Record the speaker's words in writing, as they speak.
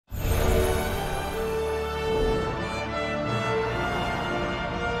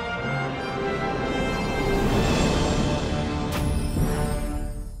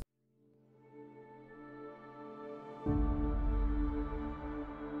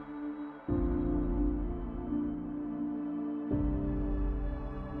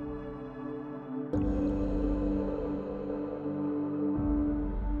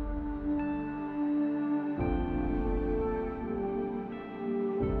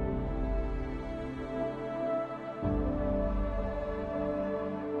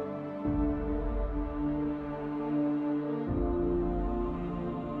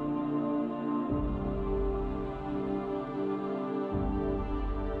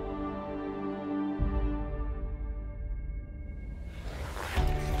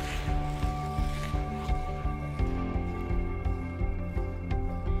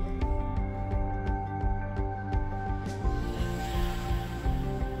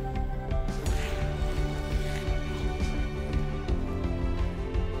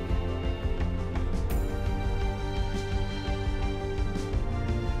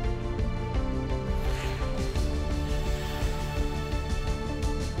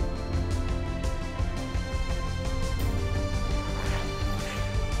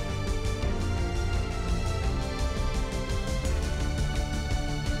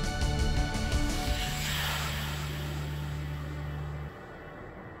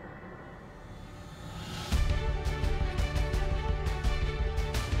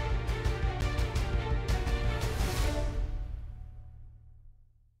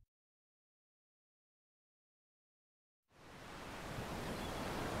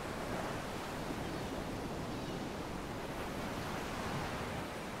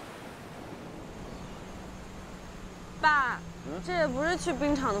爸，这也不是去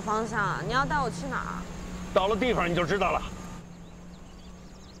冰场的方向啊！你要带我去哪儿？到了地方你就知道了。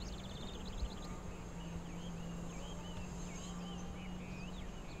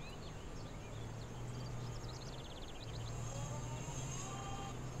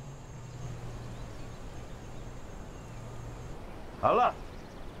好了，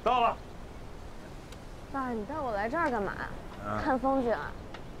到了。爸，你带我来这儿干嘛呀？看风景啊？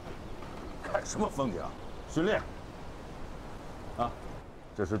看什么风景？训练。啊，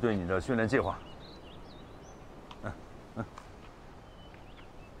这是对你的训练计划。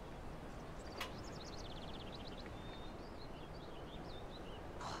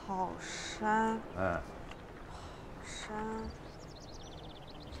跑山。跑山。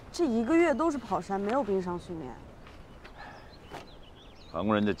这1个月都是跑山，没有冰上训练。韩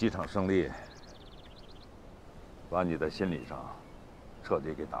国人的几场胜利，把你在心理上彻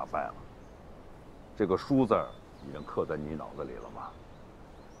底给打败了。这个输字儿已经刻在你脑子里了吧？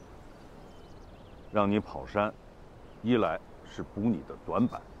让你跑山，一来是补你的短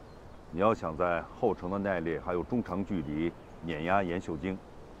板，你要想在后程的耐力还有中长距离碾压严秀晶，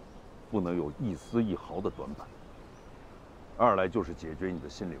不能有一丝一毫的短板。二来就是解决你的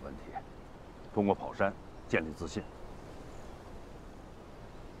心理问题，通过跑山建立自信。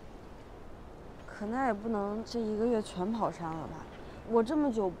可那也不能这1个月全跑山了吧？我这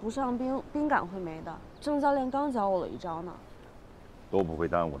么久不上冰，冰感会没的。郑教练刚教我了一招呢。都不会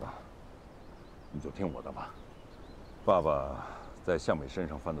耽误的，你就听我的吧。爸爸在向美身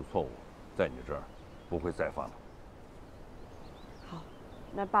上犯的错误，在你这儿不会再犯了。好，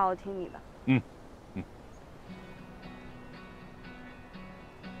那爸，我听你的。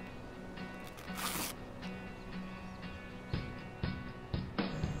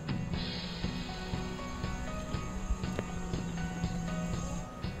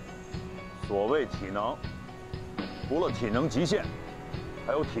所谓体能，除了体能极限，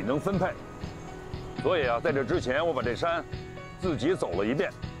还有体能分配。所以啊，在这之前，我把这山自己走了一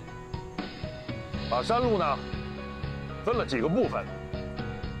遍，把山路呢分了几个部分，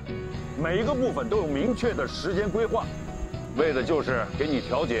每一个部分都有明确的时间规划，为的就是给你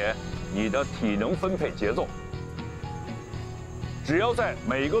调节你的体能分配节奏。只要在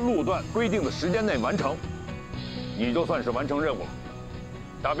每个路段规定的时间内完成，你就算是完成任务了，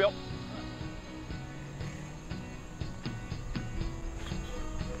达标。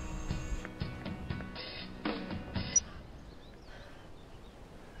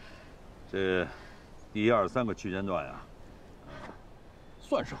这第1、2、3个区间段呀，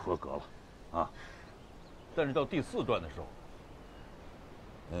算是合格了，啊。但是到第4段的时候，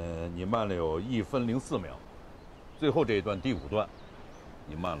你慢了有1分04秒，最后这一段第5段，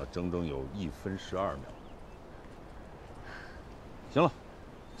你慢了整整有1分12秒。行了，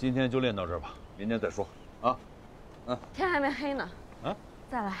今天就练到这儿吧，明天再说，啊。天还没黑呢。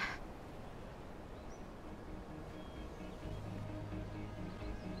再来。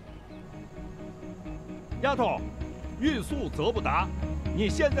丫头，欲速则不达，你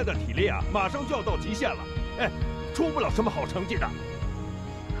现在的体力啊，马上就要到极限了，哎，出不了什么好成绩的。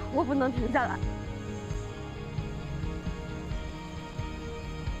我不能停下来。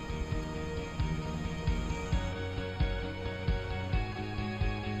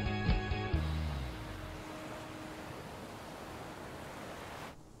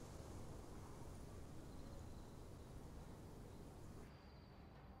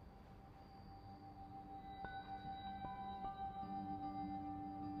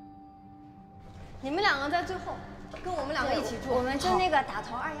你们2个在最后，跟我们2个一起住。我们就那个打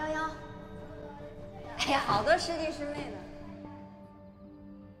头211。哎呀，好多师弟师妹呢。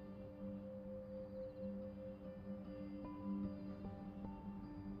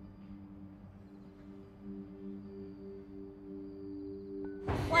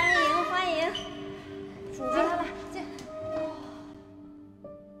欢迎欢迎，进来来进。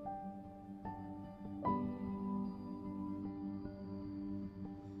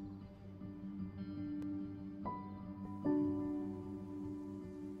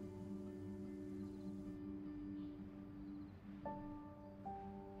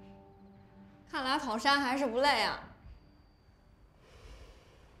看来跑山还是不累啊。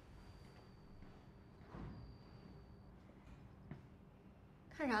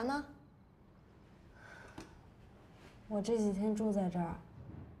看啥呢？我这几天住在这儿，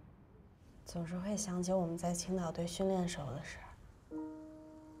总是会想起我们在青岛队训练时候的事儿。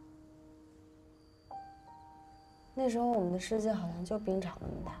那时候我们的世界好像就冰场那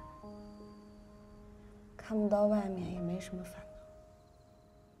么大，看不到外面，也没什么烦恼。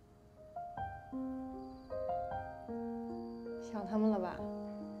想他们了吧？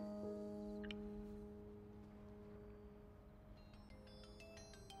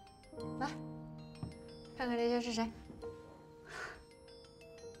是谁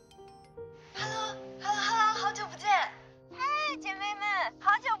 ？Hello， 好久不见！嗨，姐妹们，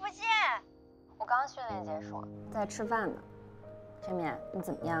好久不见！我刚训练结束，在吃饭呢。陈冕，你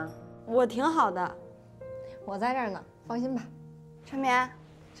怎么样？我挺好的，我在这儿呢，放心吧。陈冕，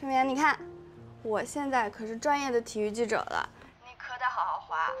你看，我现在可是专业的体育记者了，你可得好好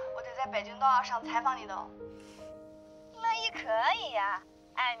滑，我得在北京冬奥上采访你的哦。乐意可以呀。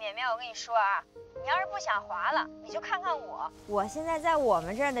哎，绵绵，我跟你说啊，你要是不想滑了，你就看看我。我现在在我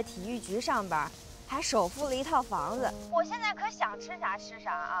们这儿的体育局上班，还首付了一套房子。我现在可想吃啥吃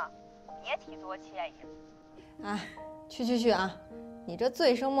啥啊，别提多惬意了。哎，去啊！你这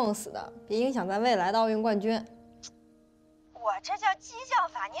醉生梦死的，别影响咱未来的奥运冠军。我这叫激将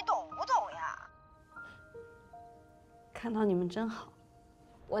法，你懂不懂呀？看到你们真好。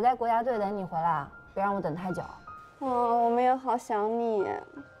我在国家队等你回来，别让我等太久。我们也好想你。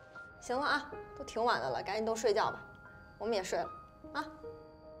行了啊，都挺晚的了，赶紧都睡觉吧。我们也睡了啊，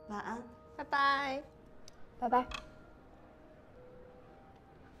晚安，拜拜，拜拜。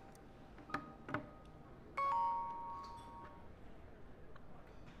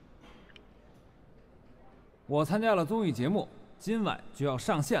我参加了综艺节目，今晚就要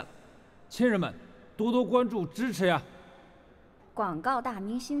上线了，亲人们多多关注支持呀！广告大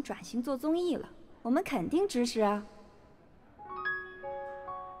明星转型做综艺了，我们肯定支持啊！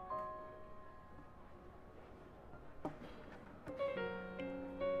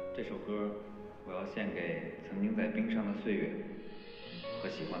这首歌我要献给曾经在冰上的岁月和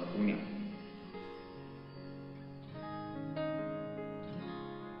喜欢的姑娘。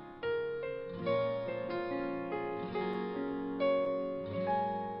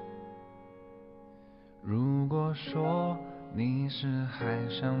如果说你是海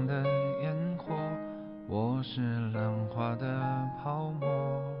上的烟火，我是浪花的泡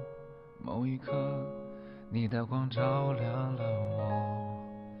沫，某一刻你的光照亮了我。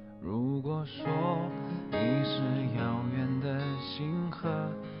如果说你是遥远的星河，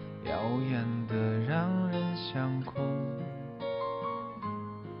耀眼的让人想哭，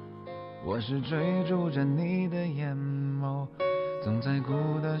我是追逐着你的眼眸，总在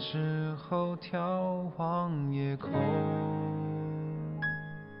孤的时候眺望夜空。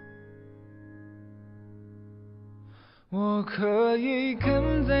我可以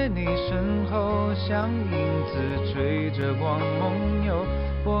跟在你身后，像影子追着光梦游。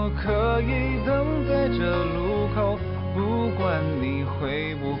我可以等在这路口，不管你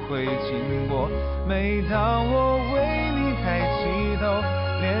会不会经过。每当我为你抬起头，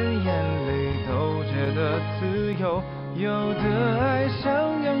连眼泪都觉得自由。有的爱像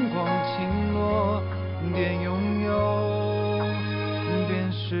阳光倾落，边拥有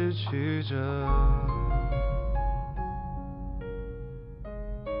边失去着。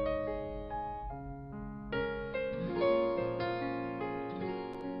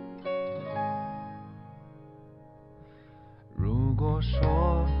如果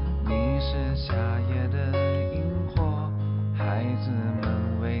说你是夏夜的萤火，孩子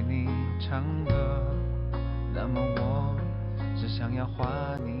们为你唱歌，那么我只想要画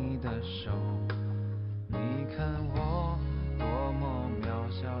你的手。你看我多么渺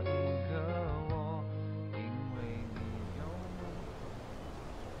小一个我，因为你有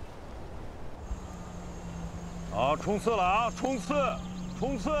好，冲刺了啊！冲刺，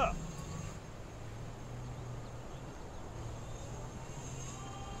冲刺！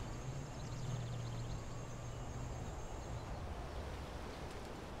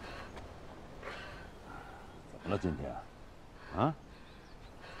怎么了今天？啊？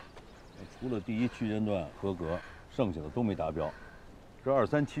除了第一区间段合格，剩下的都没达标。这2、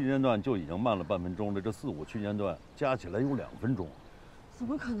3区间段就已经慢了半分钟了，这4、5区间段加起来有2分钟。怎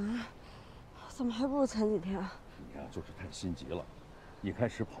么可能？怎么还不如前几天？你呀，就是太心急了，一开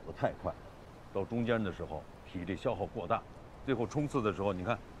始跑得太快，到中间的时候体力消耗过大，最后冲刺的时候，你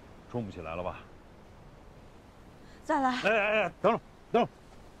看，冲不起来了吧？再来！哎，等会儿，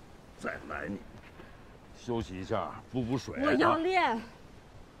再来你，休息一下，补水。我要练，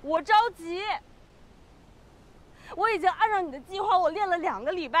我着急。我已经按照你的计划，我练了2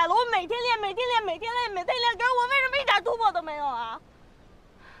个礼拜了，我每天练，可是我为什么一点突破都没有啊？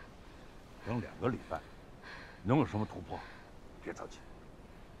等2个礼拜，能有什么突破？别着急。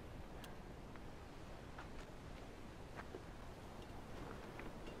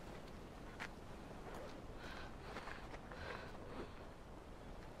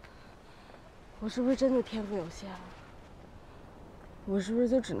我是不是真的天赋有限了？我是不是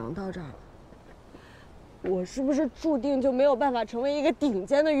就只能到这儿了？我是不是注定就没有办法成为一个顶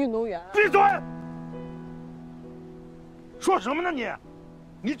尖的运动员？闭嘴！说什么呢你？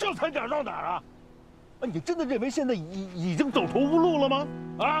你这才哪儿到哪儿啊？你真的认为现在已经走投无路了吗？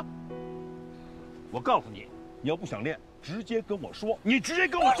啊！我告诉你，你要不想练，直接跟我说，你直接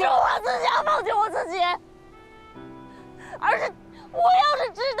跟我说。不是我自己要放弃我自己，而是我要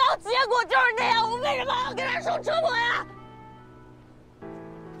是知道结果就是那样，我为什么要跟他受折磨呀？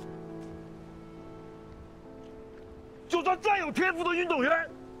就算再有天赋的运动员，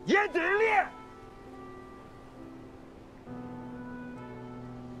也得练。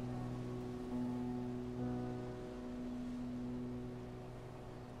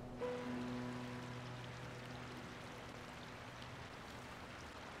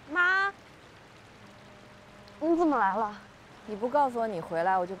妈，你怎么来了？你不告诉我你回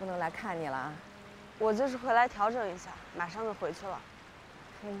来，我就不能来看你了。我就是回来调整一下，马上就回去了。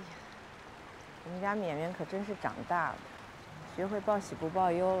哎呀，我们家绵绵可真是长大了，学会报喜不报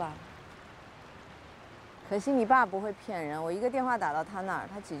忧了。可惜你爸不会骗人，我一个电话打到他那儿，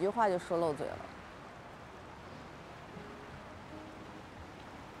他几句话就说漏嘴了。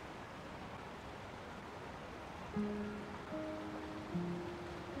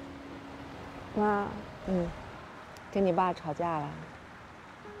妈，跟你爸吵架了？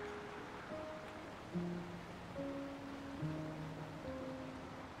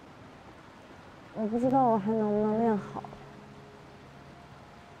我不知道我还能不能练好。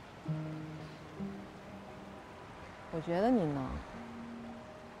我觉得你能。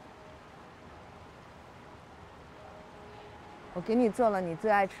我给你做了你最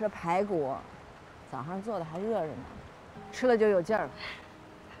爱吃的排骨，早上做的还热着呢，吃了就有劲儿了。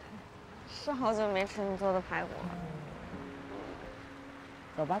是好久没吃你做的排骨了。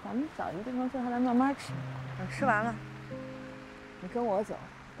走吧，咱们找一个地方坐下来慢慢吃。等吃完了，你跟我走，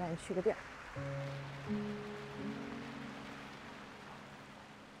带你去个地儿。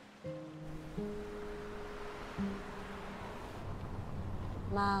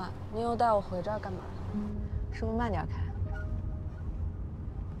妈，你又带我回这儿干嘛？是不是慢点开？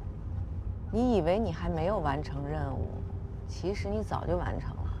你以为你还没有完成任务，其实你早就完成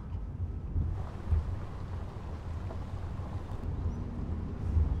了。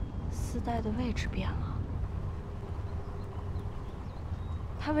丝带的位置变了，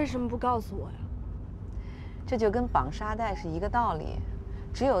他为什么不告诉我呀？这就跟绑沙袋是一个道理，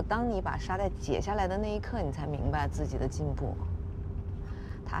只有当你把沙袋解下来的那一刻，你才明白自己的进步。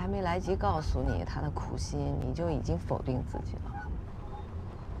他还没来及告诉你他的苦心，你就已经否定自己了。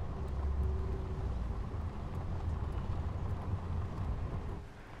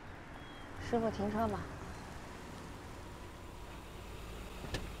师傅，停车吧。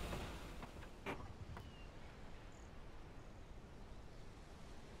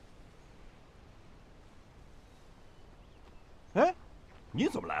哎，你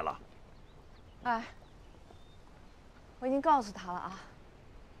怎么来了？哎，我已经告诉他了啊。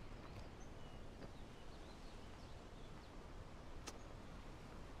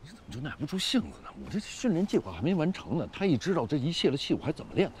你怎么就耐不住性子呢？我这训练计划还没完成呢，他一知道这一泄了气，我还怎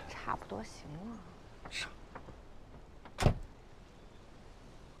么练他？差不多行了。是。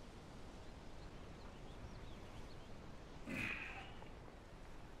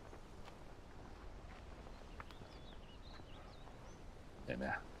妹妹，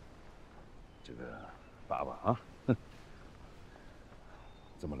这个爸爸啊，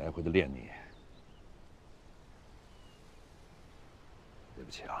这么来回的练你，对不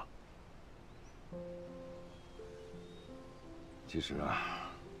起啊。其实啊，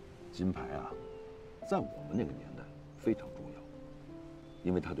金牌啊，在我们那个年代非常重要，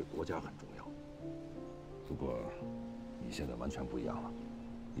因为它对国家很重要。不过，你现在完全不一样了，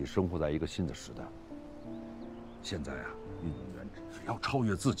你生活在一个新的时代。现在啊，运动员只要超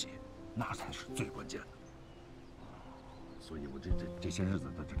越自己，那才是最关键的。所以我这些日子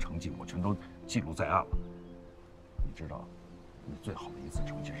的这成绩，我全都记录在案了。你知道，你最好的一次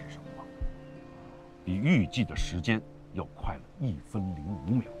成绩是什么吗？比预计的时间要快了1分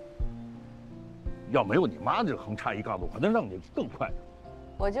05秒。要没有你妈这横插一杠子，我能让你更快的。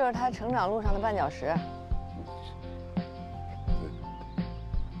我就是他成长路上的绊脚石。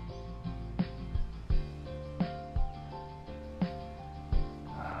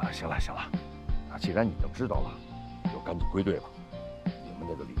行了行了，既然你都知道了，就赶紧归队吧。你们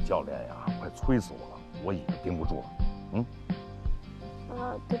那个李教练呀，快催死我了，我已经盯不住了。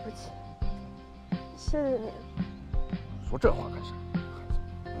对不起，谢谢你。说这话干啥？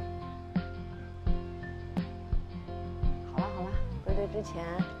好了好了，归队之前，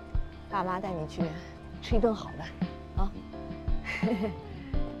爸妈带你去吃一顿好的啊。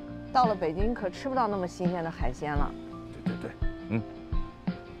到了北京可吃不到那么新鲜的海鲜了。对，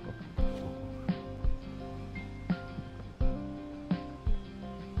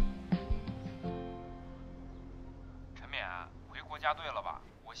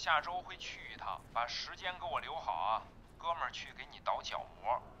下周会去一趟，把时间给我留好啊。哥们儿去给你倒脚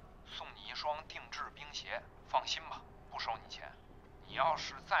膜，送你一双定制冰鞋。放心吧，不收你钱。你要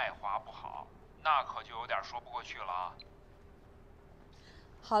是再滑不好，那可就有点说不过去了啊。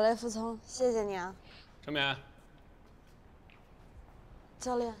好嘞，傅聪，谢谢你啊。陈冕，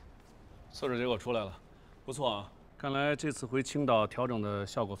教练，测试结果出来了，不错啊。看来这次回青岛调整的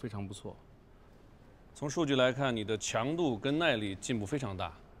效果非常不错。从数据来看，你的强度跟耐力进步非常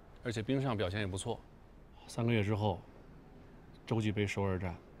大，而且冰上表现也不错。3个月之后，洲际杯首尔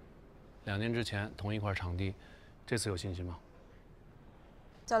站，2年之前同一块场地，这次有信心吗？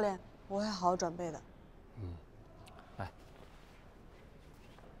教练，我会好好准备的。来。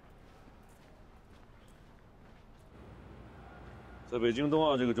在北京冬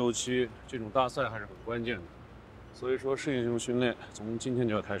奥这个周期，这种大赛还是很关键的，所以说适应性训练从今天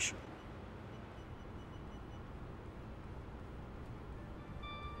就要开始。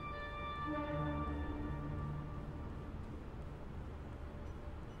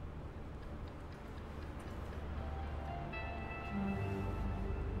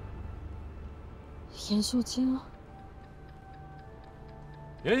严秀晶，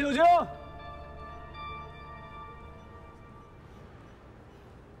严秀晶，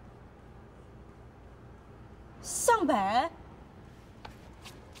向北，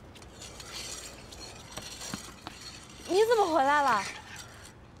你怎么回来了？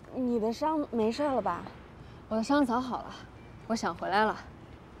你的伤没事了吧？我的伤早好了，我想回来了，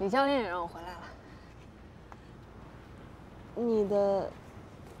李教练也让我回来了。你的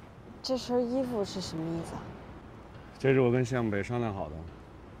这身衣服是什么意思啊？这是我跟向北商量好的。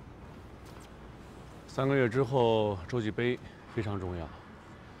3个月之后，洲际杯非常重要，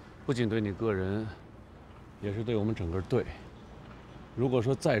不仅对你个人，也是对我们整个队。如果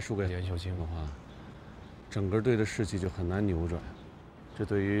说再输给严秀晶的话，整个队的士气就很难扭转，这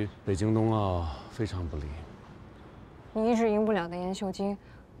对于北京冬奥非常不利。你一直赢不了的严秀晶，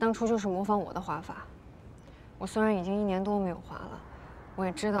当初就是模仿我的滑法。我虽然已经1年多没有滑了，我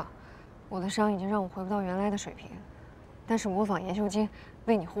也知道。我的伤已经让我回不到原来的水平，但是模仿严秀晶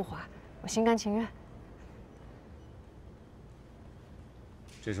为你护滑，我心甘情愿。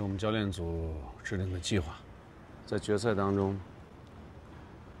这是我们教练组制定的计划，在决赛当中，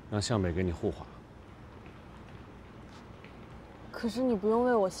让向北给你护滑。可是你不用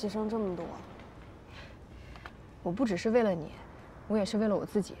为我牺牲这么多。我不只是为了你，我也是为了我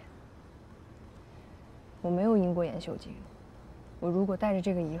自己。我没有赢过严秀晶，我如果带着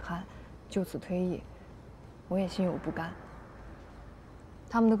这个遗憾就此退役，我也心有不甘。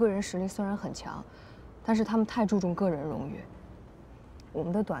他们的个人实力虽然很强，但是他们太注重个人荣誉。我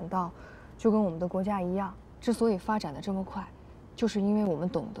们的短道就跟我们的国家一样，之所以发展的这么快，就是因为我们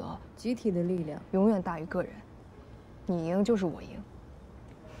懂得集体的力量永远大于个人。你赢就是我赢。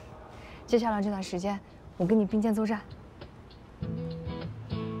接下来这段时间，我跟你并肩作战。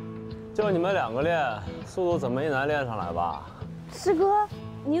就你们2个练，速度怎么也难练上来吧？师哥，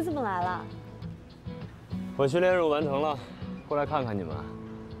你怎么来了？我训练任务完成了，过来看看你们，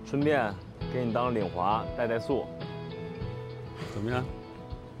顺便给你当领滑带速。怎么样？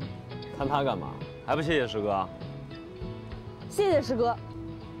看他干嘛？还不谢谢师哥？谢谢师哥，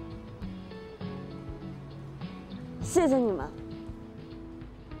谢谢你们。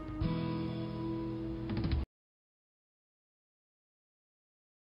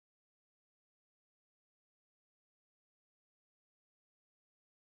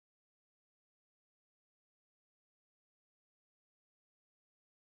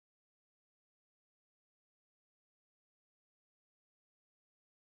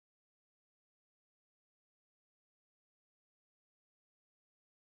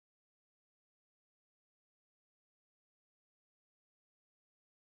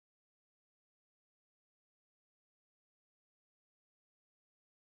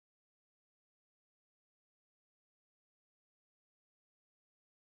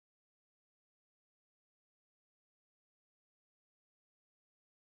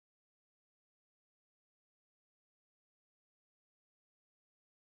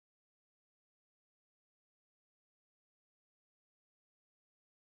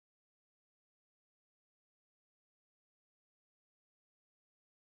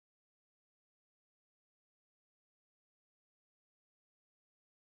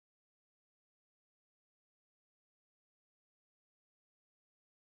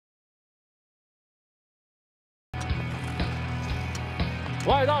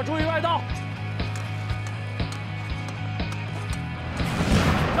外道，注意外道！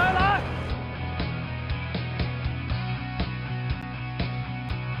再来！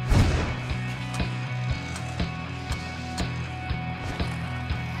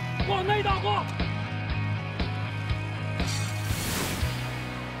过，内道过。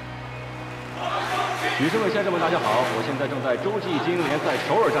女生们、先生们，大家好！我现在正在洲际精英联赛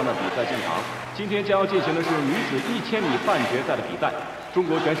首尔站的比赛现场。今天将要进行的是女子1000米半决赛的比赛。中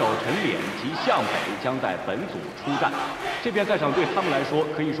国选手陈冕及向北将在本组出战。这片赛场对他们来说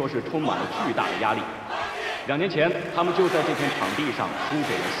可以说是充满了巨大的压力。2年前，他们就在这片场地上输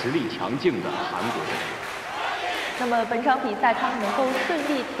给了实力强劲的韩国队。那么本场比赛，他们能够顺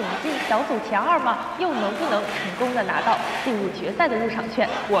利挺进小组前2吗？又能不能成功的拿到进入决赛的入场券？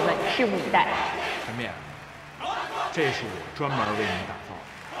我们拭目以待。陈冕，这是我专门为你打造的。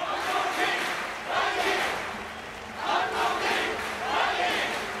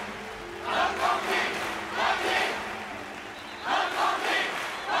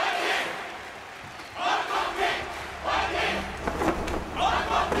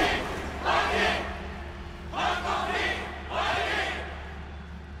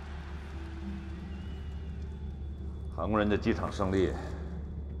韩国人的几场胜利，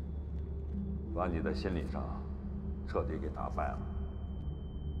把你在心理上彻底给打败了。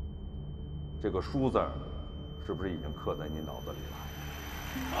这个输字儿，是不是已经刻在你脑子里了？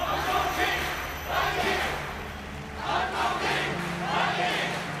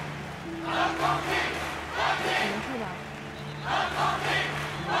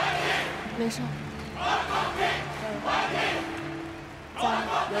没事。 자,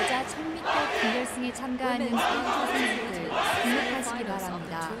 여자 1000m 준결승에 참가하는 선수들 등록하시기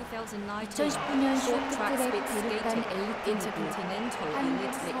바랍니다. 2019년 쇼트트랙 대륙간 엘리트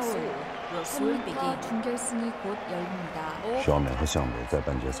한국 서울 1000m 준결승이 곧 열립니다. 小美和向北在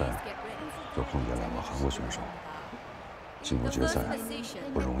半决赛就碰见2个韩国选手，进入决赛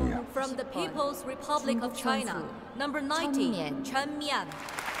不容易啊。 From the People's Republic of China, number 19,陈冕。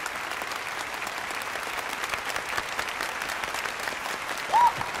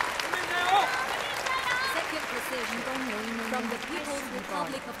 From the People's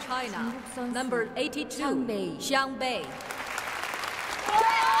Republic of China, number 82, Xiang Bei.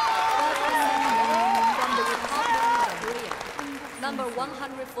 From the Republic of Korea, number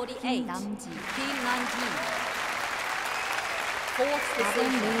 148, Kim Nam-ji. Fourth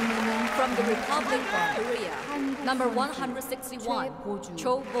position, from the Republic of Korea, number 161,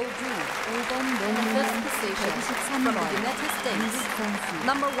 Cho Bo-ju. And the fifth position, from the United States,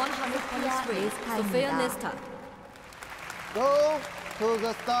 number 123, Sophia Nesta. Go to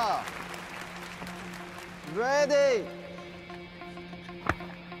the start. Ready.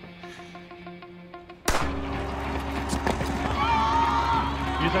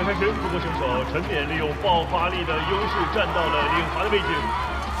 比赛开始，中国选手陈冕利用爆发力的优势站到了领滑的位置。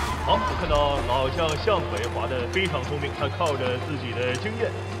好，我看到老将向北滑得非常聪明，他靠着自己的经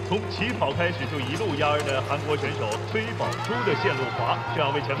验，从起跑开始就一路压着韩国选手崔宝珠的线路滑，这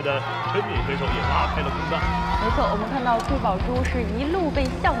样为前面的陈冕选手也拉开了空档。没错，我们看到崔宝珠是一路被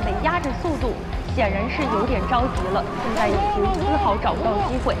向北压着速度，显然是有点着急了，现在已经丝毫找不到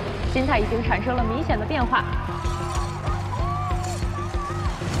机会，心态已经产生了明显的变化。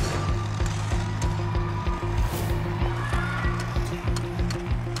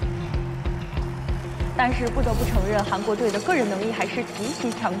 但是不得不承认，韩国队的个人能力还是极其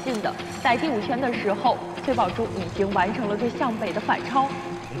强劲的。在第5圈的时候，崔宝珠已经完成了对向北的反超。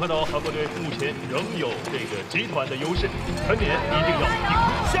我们看到韩国队目前仍有这个集团的优势，陈冕一定要顶住。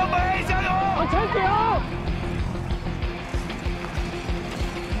向北加油！陈顶！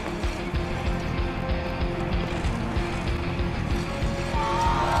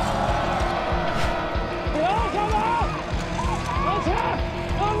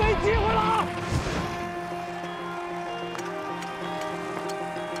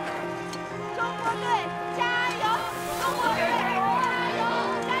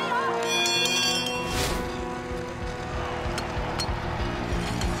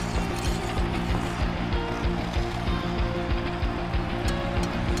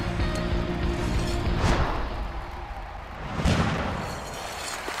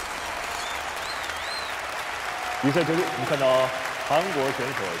 比赛结束，我们看到韩国选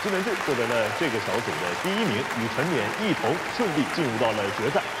手金文智获得了这个小组的第1名，与陈冕一同顺利进入到了决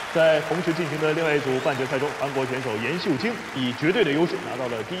赛。在同时进行的另外一组半决赛中，韩国选手严秀晶以绝对的优势拿到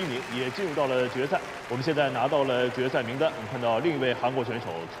了第1名，也进入到了决赛。我们现在拿到了决赛名单，我们看到另一位韩国选手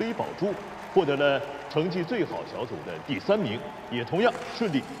崔宝珠获得了成绩最好小组的第3名，也同样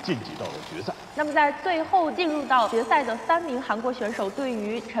顺利晋级到了决赛。那么在最后进入到决赛的3名韩国选手，对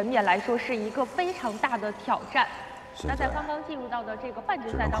于陈冕来说是一个非常大的挑战。那在刚刚进入到的这个半决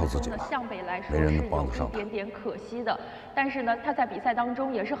赛当中呢，向北来说是有一点点可惜的，但是呢，他在比赛当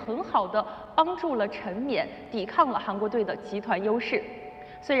中也是很好的帮助了陈冕抵抗了韩国队的集团优势。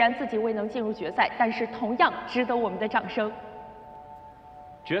虽然自己未能进入决赛，但是同样值得我们的掌声。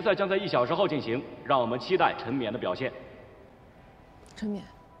决赛将在1小时后进行，让我们期待陈冕的表现。陈冕，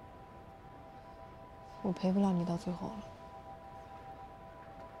我陪不了你到最后了。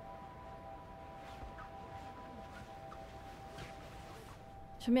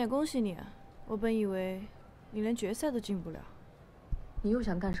陈冕，恭喜你！我本以为你连决赛都进不了。你又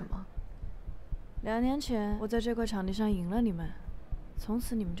想干什么？2年前我在这块场地上赢了你们，从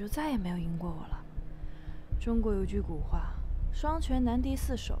此你们就再也没有赢过我了。中国有句古话，双拳难敌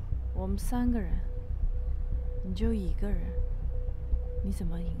4手，我们3个人，你就1个人，你怎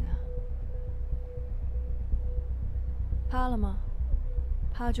么赢啊？怕了吗？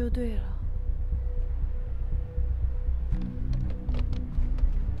怕就对了。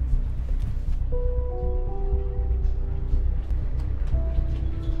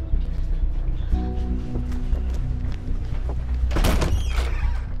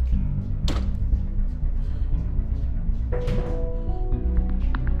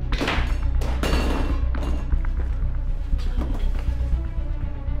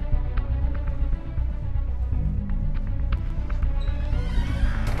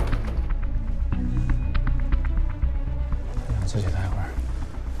自己待会儿，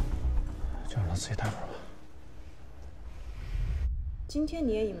就让他自己待会儿吧。今天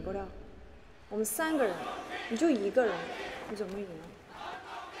你也赢不了，我们3个人，你就1个人，你怎么赢啊？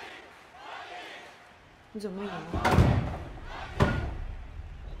你怎么赢啊？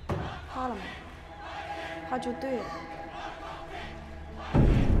怕了吗？怕就对了。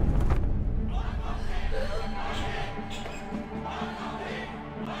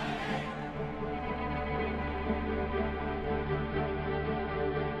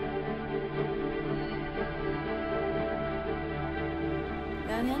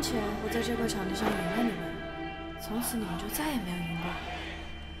2年前，我在这块场地上赢了你们，从此你们就再也没有赢过我。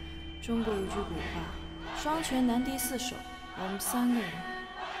中国有句古话，双拳难敌4手，我们3个人，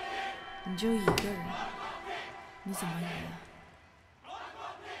你就1个人，你怎么赢啊？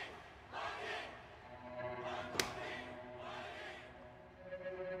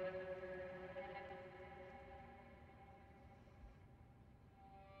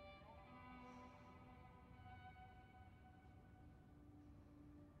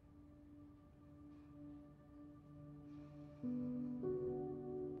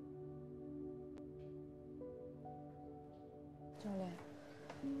教练，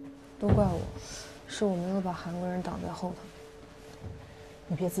都怪我，是我没有把韩国人挡在后头。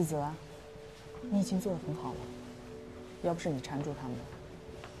你别自责啊，你已经做得很好了。要不是你缠住他们，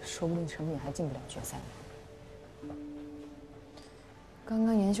说不定陈冕还进不了决赛呢。刚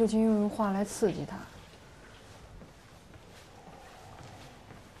刚严秀清又用话来刺激他。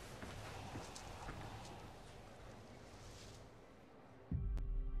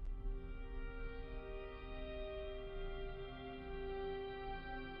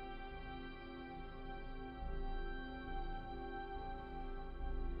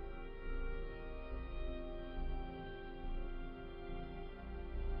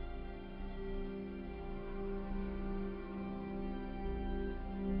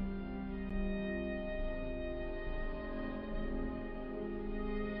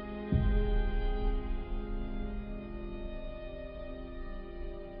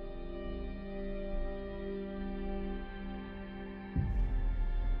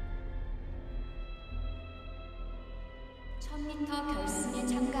1000m 결승에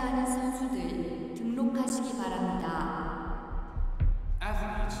참가하는 선수들 등록하시기 바랍니다.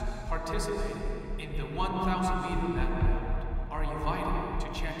 Athletes participating in the 1,000-meter medley round are invited to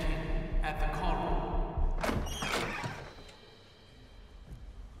check in at the call room.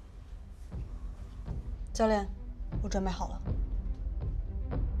 教练，我准备好了。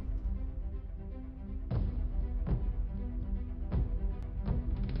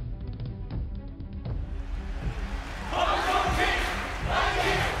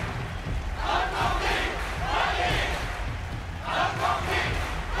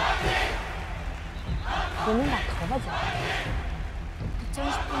我们把头发剪了。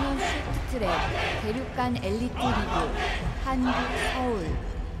 2019년 쇼트트랙 대륙간 엘리트 리그 한국 서울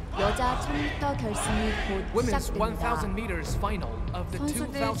여자 1000m 결승이 곧 Women's 시작됩니다. 1,000 meters final of the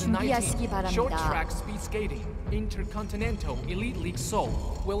선수들 준비하시기 2019 Short 바랍니다. Track Speed Skating Intercontinental Elite League Seoul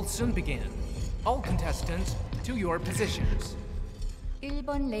will soon begin. All contestants to your positions.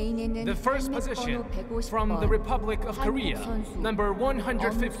 1번 레인에는 The first 헬멧 position 번호 150번 from the Republic of Korea, 선수 number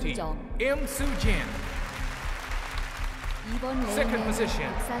 150, ENG SUB. Second position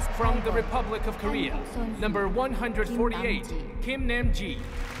from the Republic of Korea, number 148, Kim Nam-ji.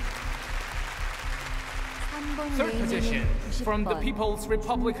 Third position, from the People's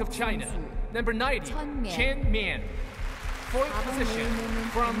Republic of China, number 90,陳冕. Fourth position,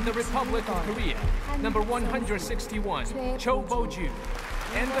 from the Republic of Korea, number 161, Chao Yue.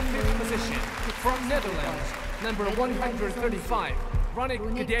 And the fifth position, from Netherlands, number 135,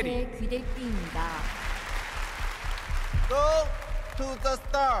 EP29. Go to the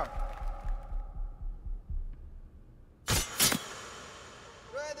start.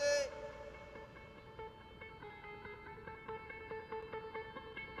 Ready.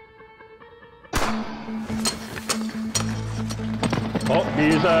 好，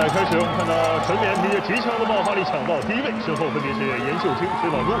比赛开始，我们看到陈冕凭借极强的爆发力抢到第1位，身后分别是严秀清、崔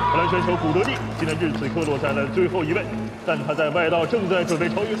宝珠、荷兰选手古德蒂。金南志此刻落在了最后1位，但他在外道正在准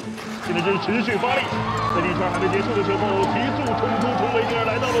备超越。金南志持续发力，在第1圈还没结束的时候，提速冲出重围，竟然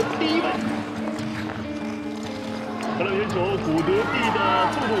来到了第1位。荷兰选手古德蒂的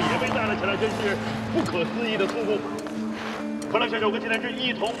速度也被带了起来，真是不可思议的速度。荷兰选手跟金南志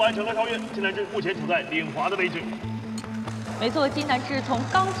一同完成了超越，金南志目前处在领滑的位置。 没错，金南志从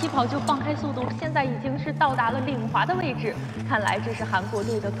刚起跑就放开速度，现在已经是到达了领滑的位置。看来这是韩国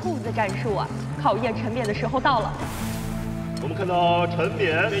队的兔子战术啊！考验陈冕的时候到了。我们看到陈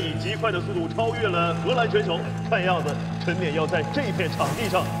冕以极快的速度超越了荷兰选手，看样子陈冕要在这片场地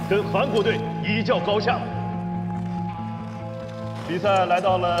上跟韩国队一较高下。比赛来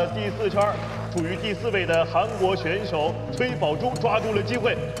到了第4圈，处于第4位的韩国选手崔宝珠抓住了机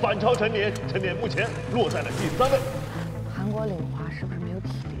会反超陈冕，陈冕目前落在了第3位。 韩国领滑是不是没有体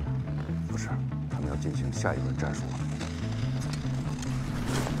力了？不是，他们要进行下一轮战术了。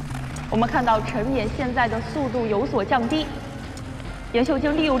我们看到陈冕现在的速度有所降低，严秀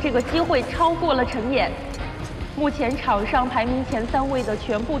晶利用这个机会超过了陈冕。目前场上排名前3位的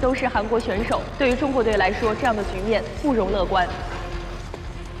全部都是韩国选手，对于中国队来说，这样的局面不容乐观。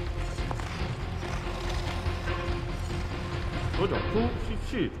左脚出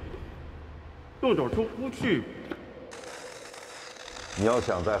去，右脚出呼去。 你要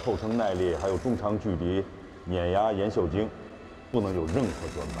想在后程耐力还有中长距离碾压严秀晶，不能有任何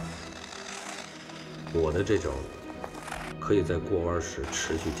短板。我的这招可以在过弯时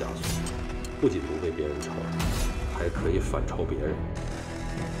持续加速，不仅不被别人超，还可以反超别人。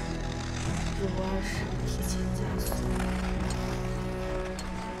过弯时提前加速，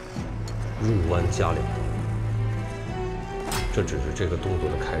入弯加2，这只是这个动作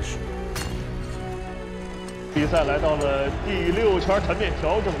的开始。 比赛来到了第6圈，陈冕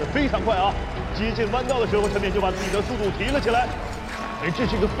调整的非常快啊！接近弯道的时候，陈冕就把自己的速度提了起来。哎，这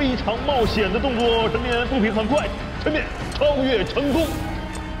是一个非常冒险的动作，陈冕步频很快，陈冕超越成功。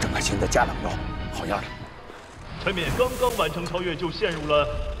郑凯新再加2秒，好样的！陈冕刚刚完成超越，就陷入了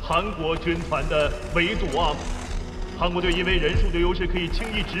韩国军团的围堵啊！韩国队因为人数的优势，可以轻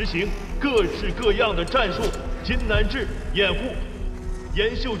易执行各式各样的战术。金南志掩护，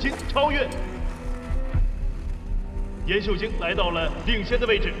严秀晶超越。 严秀晶来到了领先的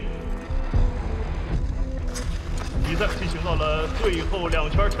位置，比赛进行到了最后2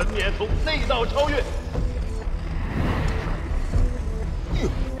圈，陈冕从内道超越，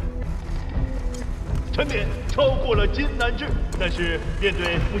陈冕超过了金南志，但是面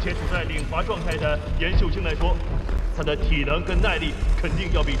对目前处在领滑状态的严秀晶来说，他的体能跟耐力肯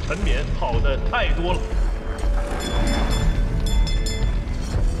定要比陈冕好的太多了。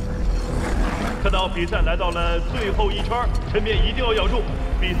 看到比赛来到了最后1圈，陈冕一定要咬住。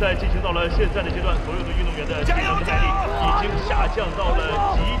比赛进行到了现在的阶段，所有的运动员的体能和耐力已经下降到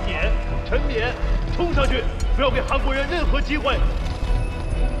了极点。陈冕冲上去，不要给韩国人任何机会。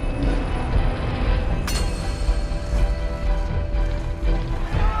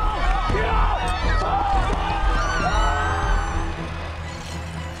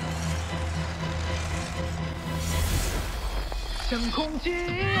像空气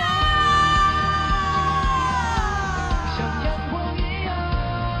一样。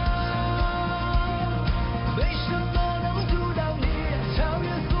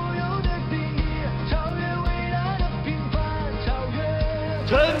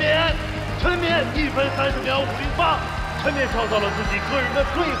 陈冕1分30秒508，陈冕创造了自己个人的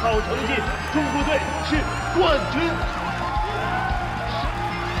最好成绩，中国队是冠军。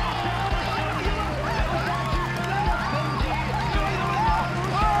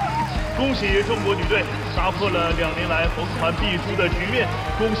恭喜中国女队打破了2年来逢团必输的局面，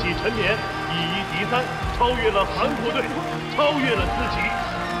恭喜陈冕以1敌3，超越了韩国队，超越了自己。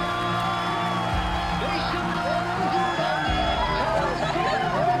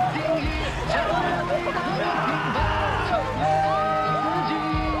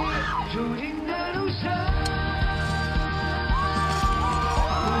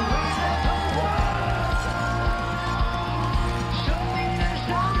 我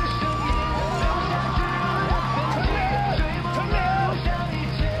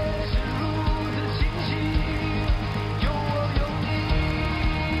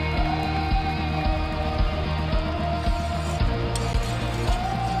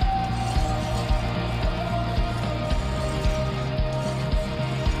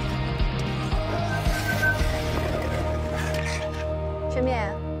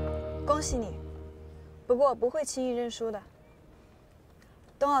恭喜你，不过我不会轻易认输的。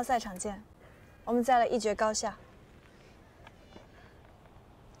冬奥赛场见，我们再来一决高下。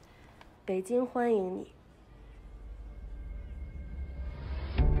北京欢迎你。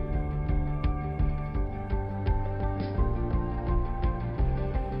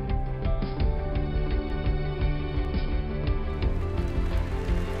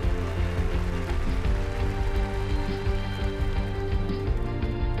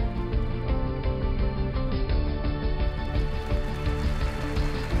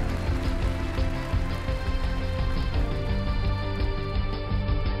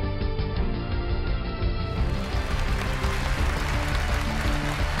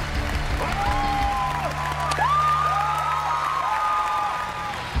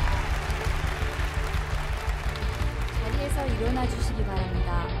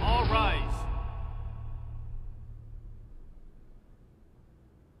All rise.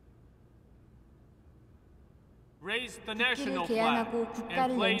 Raise the national flag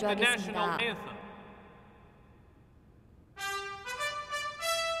and play the national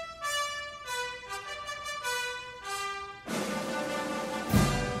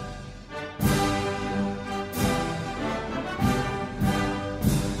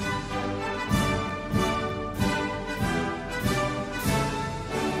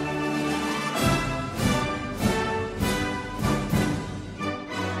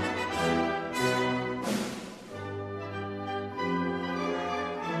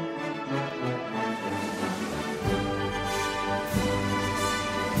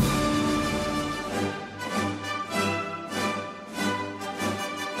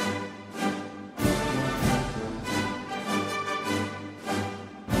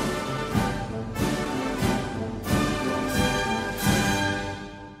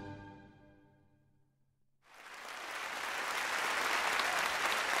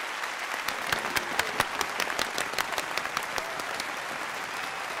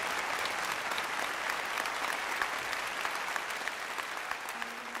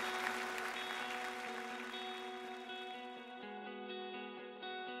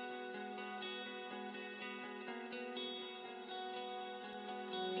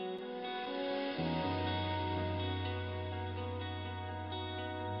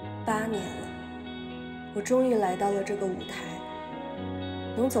anthem.8年了，我终于来到了这个舞台。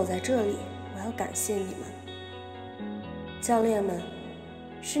能走在这里，我要感谢你们，教练们，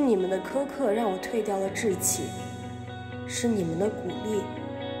是你们的苛刻让我退掉了志气，是你们的鼓励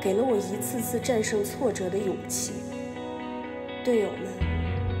给了我一次次战胜挫折的勇气。队友们，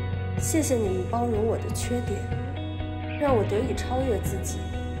谢谢你们包容我的缺点，让我得以超越自己。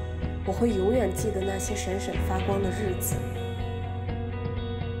我会永远记得那些闪闪发光的日子。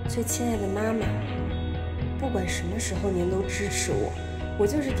最亲爱的妈妈，不管什么时候您都支持我，我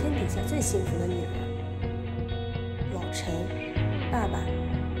就是天底下最幸福的女儿。老陈，爸爸，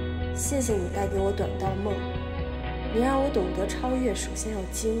谢谢你带给我短道梦，你让我懂得超越首先要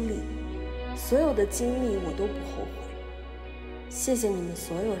经历，所有的经历我都不后悔。谢谢你们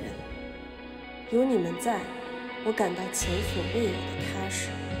所有人，有你们在，我感到前所未有的踏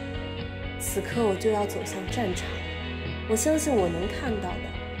实。此刻我就要走向战场，我相信我能看到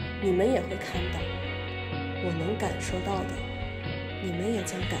的，你们也会看到；我能感受到的，你们也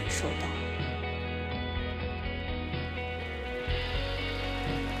将感受到。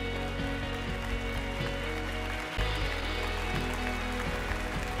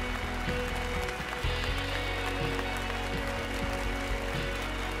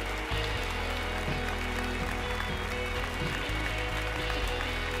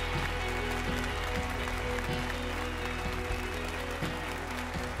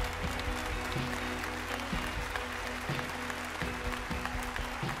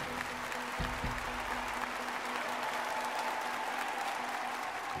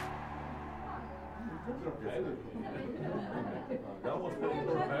然后都是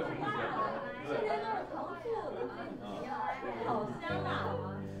排骨面，对，现在都是糖醋的，好香啊！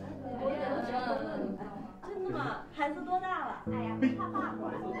真的吗？孩子多大了？哎呀，他爸爸。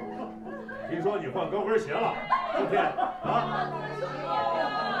听说你换高跟鞋了，今天啊？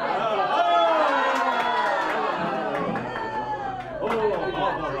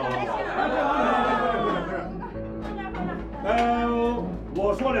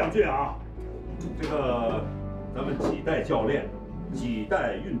我说两句啊，这个咱们几代教练、几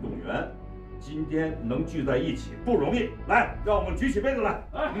代运动员，今天能聚在一起不容易。来，让我们举起杯子来。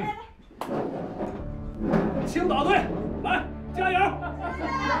来，青岛队，来加油！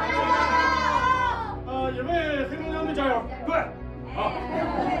也为黑龙江队加油。对，好。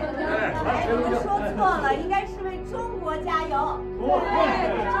哎，你们说错了，应该是为中国加油。对，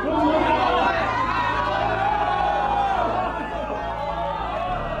中国加油！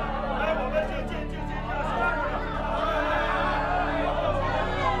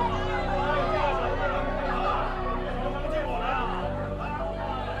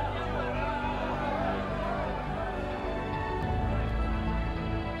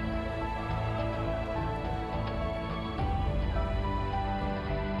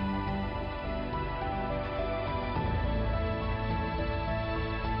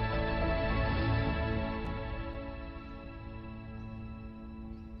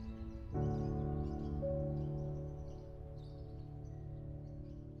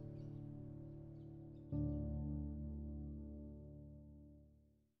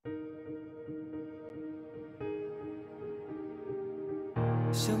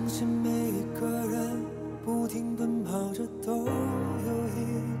相信每一个人不停奔跑着都有一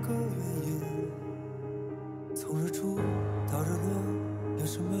个原因。从日出到日落，有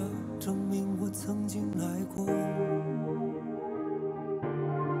什么证明我曾经来过？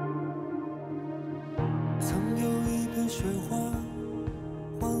曾有一片雪花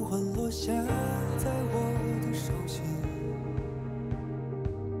缓缓落下在我的手心，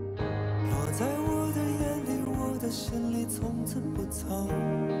落在我的眼里，我的心里从此不曾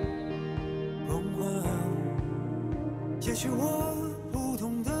融化。也许我不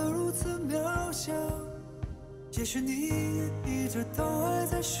懂得如此渺小，也许你一直都还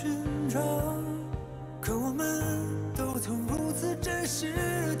在寻找，可我们都曾如此真实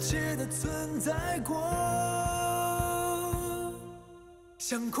而切的存在过，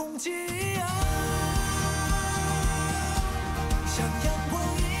像空气一样，像阳